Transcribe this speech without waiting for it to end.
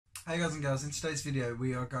Hey guys and girls, in today's video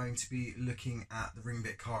we are going to be looking at the ring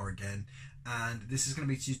bit car again, and this is going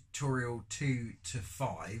to be tutorial 2 to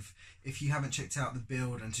 5. If you haven't checked out the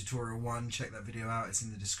build and tutorial 1, check that video out, it's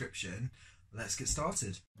in the description. Let's get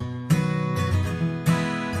started.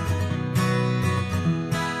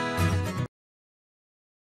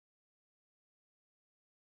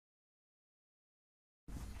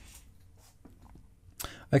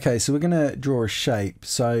 Okay, so we're going to draw a shape.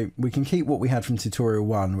 So we can keep what we had from tutorial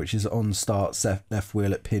 1, which is on start, left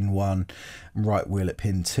wheel at pin 1 and right wheel at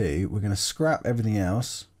pin 2. We're going to scrap everything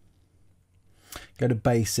else, go to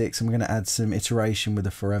basics, and we're going to add some iteration with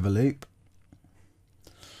a forever loop.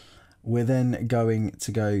 We're then going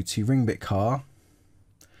to go to ring bit car,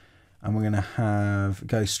 and we're going to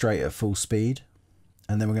go straight at full speed,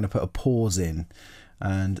 and then we're going to put a pause in,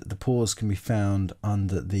 and the pause can be found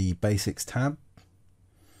under the basics tab.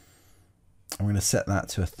 I'm going to set that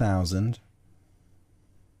to 1000.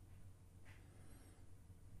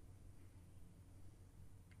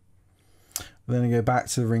 We're then going to go back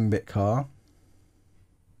to the ring bit car,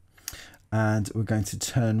 and we're going to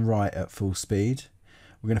turn right at full speed.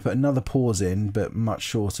 We're going to put another pause in, but much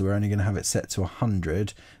shorter. We're only going to have it set to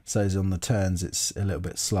 100, so as on the turns it's a little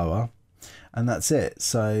bit slower, and that's it.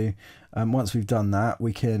 So once we've done that,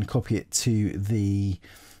 we can copy it to the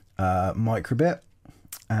microbit,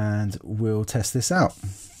 and we'll test this out.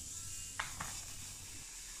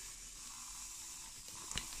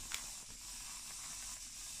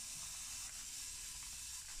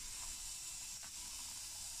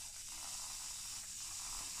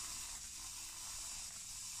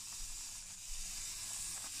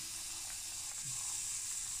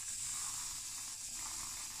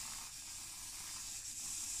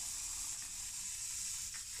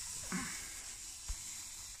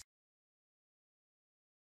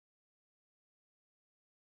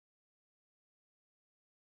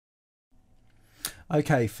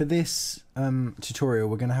 Okay, for this tutorial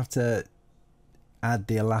we're going to have to add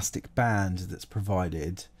the elastic band that's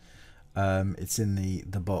provided. It's in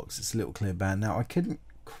the box, it's a little clear band. Now I couldn't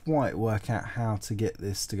quite work out how to get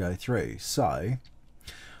this to go through, so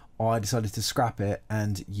I decided to scrap it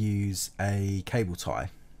and use a cable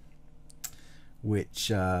tie,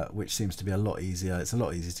 which seems to be a lot easier. It's a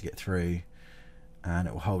lot easier to get through, and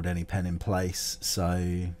it will hold any pen in place, so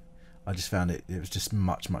I just found it was just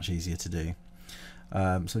much easier to do. So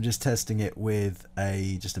I'm just testing it with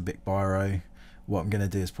just a Bic biro. What I'm going to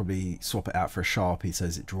do is probably swap it out for a Sharpie so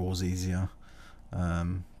as it draws easier,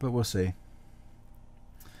 but we'll see.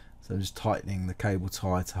 So I'm just tightening the cable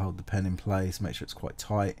tie to hold the pen in place, make sure it's quite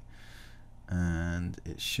tight, and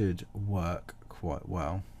it should work quite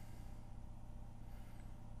well.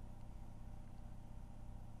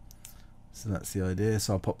 So that's the idea.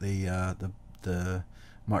 So I'll pop the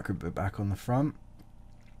micro bit back on the front,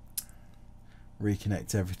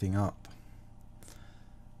 reconnect everything up,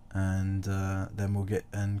 and then we'll get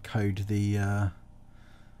and code the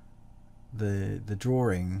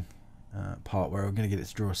drawing part where we're going to get it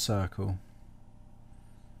to draw a circle.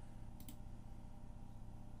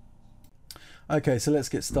 Okay, so let's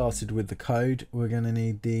get started with the code. We're going to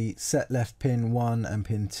need the set left pin 1 and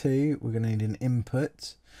pin 2. We're going to need an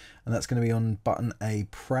input, and that's going to be on button A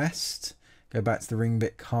pressed. Go back to the ring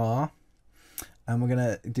bit car, and we're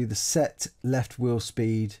going to do the set left wheel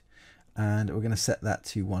speed, and we're going to set that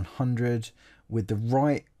to 100 with the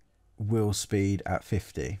right wheel speed at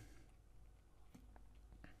 50.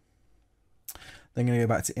 Then going to go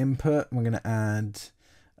back to input, and we're going to add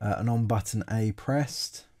an on button A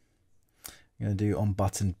pressed. We're going to do on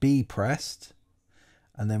button B pressed,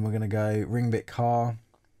 and then we're going to go ring bit car,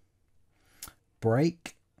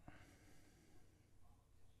 break,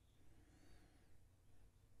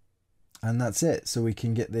 and that's it. So we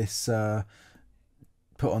can get this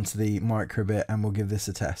put onto the micro bit, and we'll give this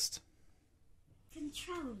a test.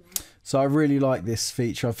 Controller. So I really like this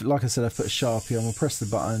feature. Like I said, I've put a Sharpie on, we'll press the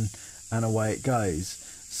button and away it goes.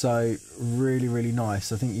 So really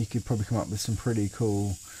nice. I think you could probably come up with some pretty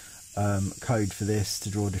cool code for this to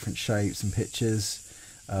draw different shapes and pictures,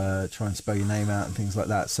 try and spell your name out and things like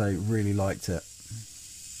that. So really liked it.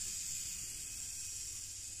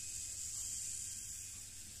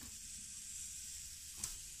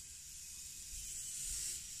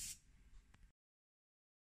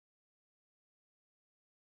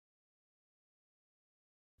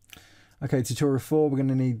 Okay, tutorial 4, we're going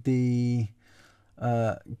to need the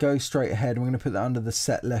go straight ahead. We're going to put that under the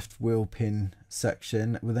set left wheel pin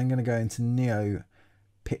section. We're then going to go into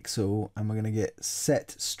NeoPixel, and we're going to get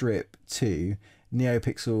set strip to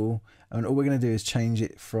NeoPixel, and all we're going to do is change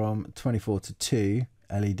it from 24 to 2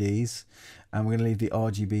 LEDs, and we're going to leave the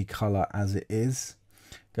RGB color as it is.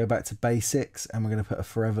 go back to basics, and we're going to put a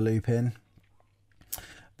forever loop in.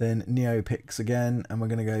 Then NeoPix again, and we're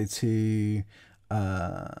going to go to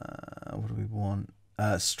what do we want?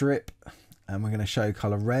 Strip, and we're going to show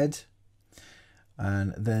color red.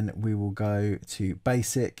 And then we will go to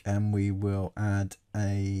basic, and we will add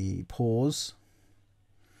a pause.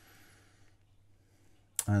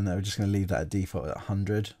 And we're just going to leave that at default at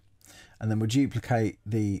 100. And then we'll duplicate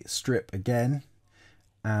the strip again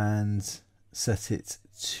and set it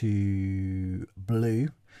to blue.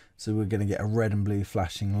 So we're going to get a red and blue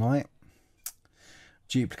flashing light.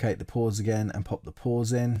 Duplicate the pause again and pop the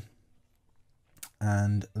pause in.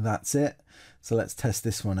 And that's it. So let's test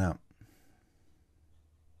this one out.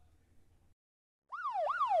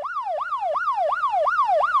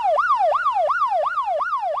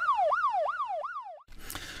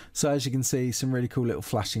 So as you can see, some really cool little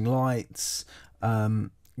flashing lights.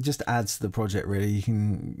 Just adds to the project really. You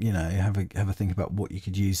can, you know, have a think about what you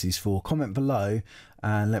could use these for. Comment below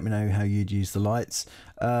and let me know how you'd use the lights.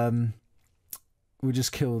 We'll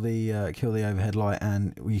just kill the overhead light,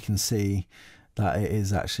 and you can see that it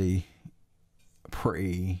is actually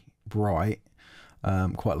pretty bright.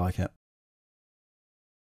 Quite like it.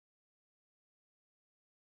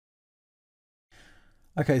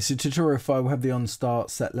 Okay, so tutorial 5, we'll have the on start,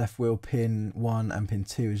 set left wheel pin 1 and pin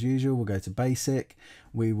 2 as usual. We'll go to basic,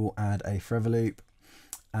 we will add a forever loop,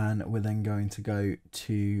 and we're then going to go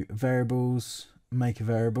to variables, make a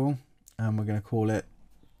variable, and we're going to call it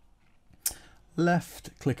left,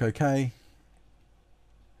 click OK.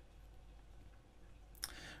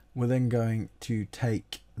 We're then going to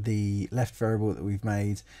take the left variable that we've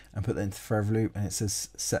made and put that into the forever loop, and it says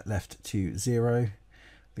set left to 0.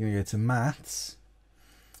 We're going to go to maths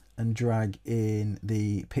and drag in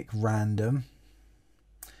the pick random,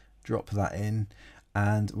 drop that in,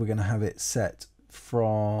 and we're going to have it set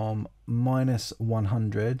from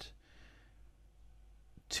 -100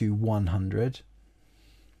 to 100.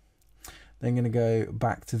 Then going to go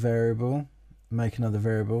back to variable, make another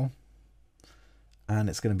variable, and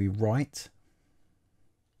it's going to be right.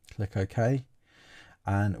 Click OK,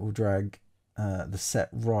 and we'll drag the set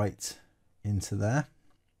right into there.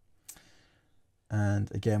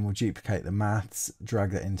 And again, we'll duplicate the maths,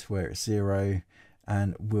 drag that into where it's 0,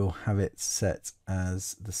 and we'll have it set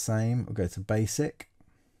as the same. We'll go to basic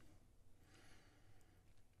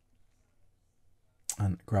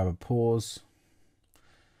and grab a pause.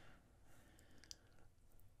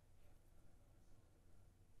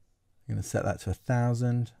 I'm going to set that to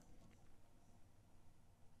 1000.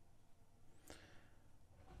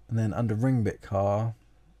 And then under ring bit car,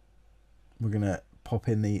 we're going to pop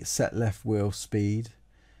in the set left wheel speed,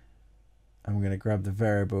 and we're going to grab the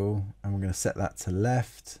variable and we're going to set that to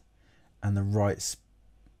left, and the right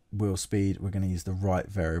wheel speed, we're going to use the right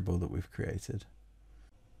variable that we've created.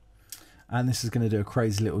 And this is going to do a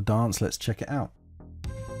crazy little dance. Let's check it out.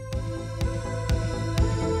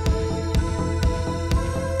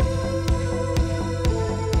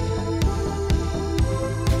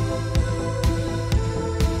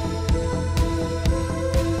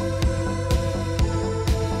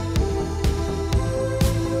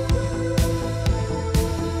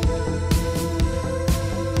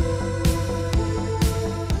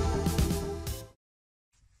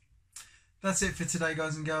 That's it for today,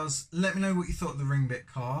 guys and girls. Let me know what you thought of the ring bit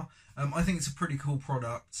car. I think it's a pretty cool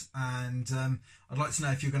product, and I'd like to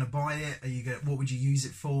know if you're going to buy it. What would you use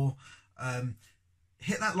it for?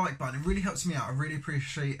 Hit that like button. It really helps me out. I really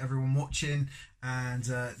appreciate everyone watching, and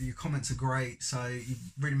your comments are great. So you're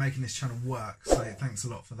really making this channel work. So thanks a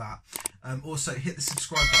lot for that. Also, hit the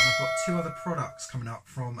subscribe button. I've got 2 other products coming up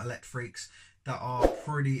from ELECFREAKS that are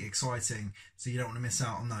pretty exciting, so you don't want to miss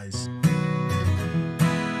out on those.